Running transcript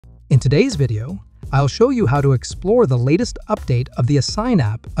today's video, I'll show you how to explore the latest update of the Esign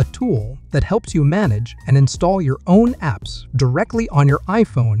app, a tool that helps you manage and install your own apps directly on your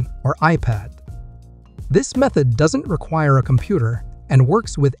iPhone or iPad. This method doesn't require a computer and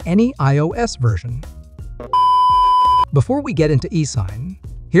works with any iOS version. Before we get into Esign,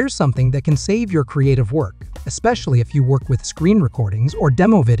 here's something that can save your creative work, especially if you work with screen recordings or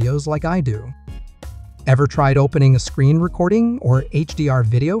demo videos like I do. Ever tried opening a screen recording or HDR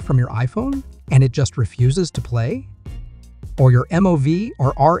video from your iPhone and it just refuses to play? Or your MOV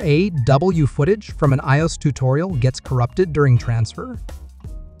or RAW footage from an iOS tutorial gets corrupted during transfer?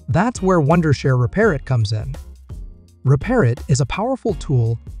 That's where Wondershare Repairit comes in. Repairit is a powerful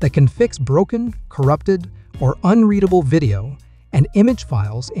tool that can fix broken, corrupted, or unreadable video and image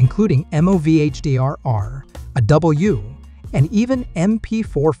files including MOV HDR, a W, and even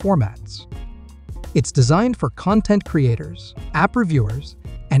MP4 formats. It's designed for content creators, app reviewers,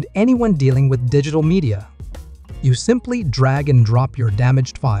 and anyone dealing with digital media. You simply drag and drop your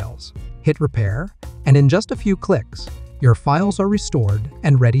damaged files, hit repair, and in just a few clicks, your files are restored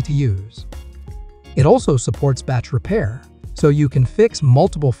and ready to use. It also supports batch repair, so you can fix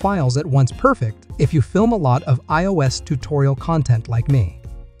multiple files at once, perfect if you film a lot of iOS tutorial content like me.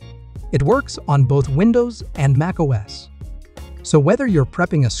 It works on both Windows and macOS. So whether you're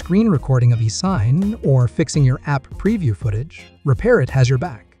prepping a screen recording of Esign or fixing your app preview footage, Repairit has your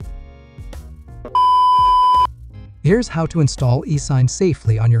back. Here's how to install Esign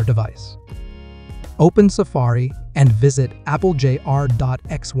safely on your device. Open Safari and visit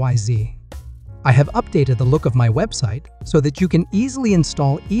AppleJr.xyz. I have updated the look of my website so that you can easily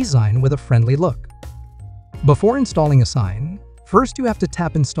install Esign with a friendly look. Before installing Esign, first you have to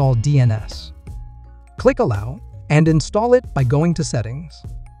tap Install DNS. Click Allow and install it by going to Settings.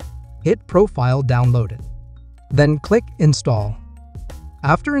 Hit Profile Downloaded. Then click Install.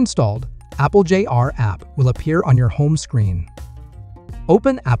 After installed, AppleJr app will appear on your home screen.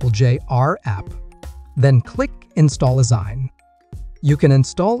 Open AppleJr app, then click Install Esign. You can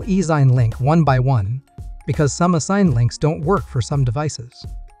install Esign link one by one because some Esign links don't work for some devices.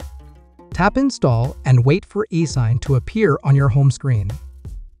 Tap Install and wait for Esign to appear on your home screen.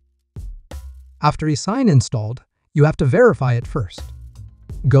 After Esign installed, you have to verify it first.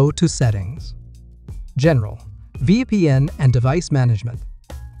 Go to Settings, General, VPN and Device Management.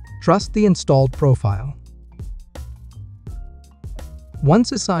 Trust the installed profile.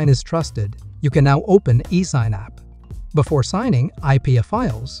 Once Esign is trusted, you can now open Esign app. Before signing IPA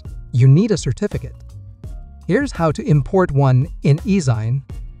Files, you need a certificate. Here's how to import one in Esign.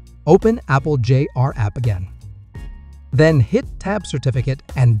 Open AppleJr app again. Then hit Tab Certificate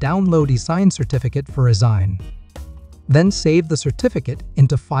and download Esign certificate for Esign. Then save the certificate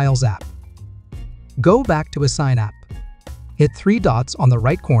into Files app. Go back to Esign app. Hit three dots on the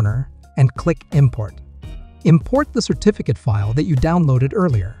right corner and click Import. Import the certificate file that you downloaded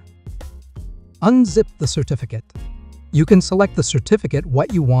earlier. Unzip the certificate. You can select the certificate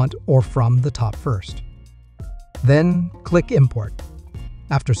what you want or from the top first. Then click Import.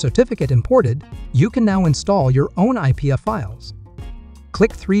 After certificate imported, you can now install your own IPA files.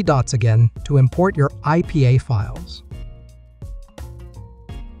 Click three dots again to import your IPA files.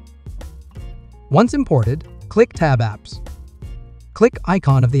 Once imported, click Tab Apps. Click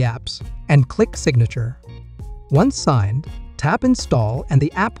icon of the apps and click Signature. Once signed, tap Install and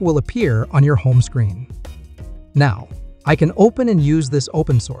the app will appear on your home screen. Now, I can open and use this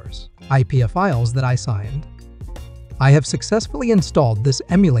open source IPA files that I signed. I have successfully installed this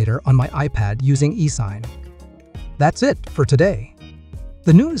emulator on my iPad using Esign. That's it for today.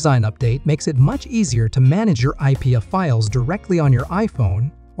 The new Esign update makes it much easier to manage your IPA files directly on your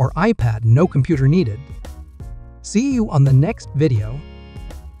iPhone or iPad, no computer needed. See you on the next video.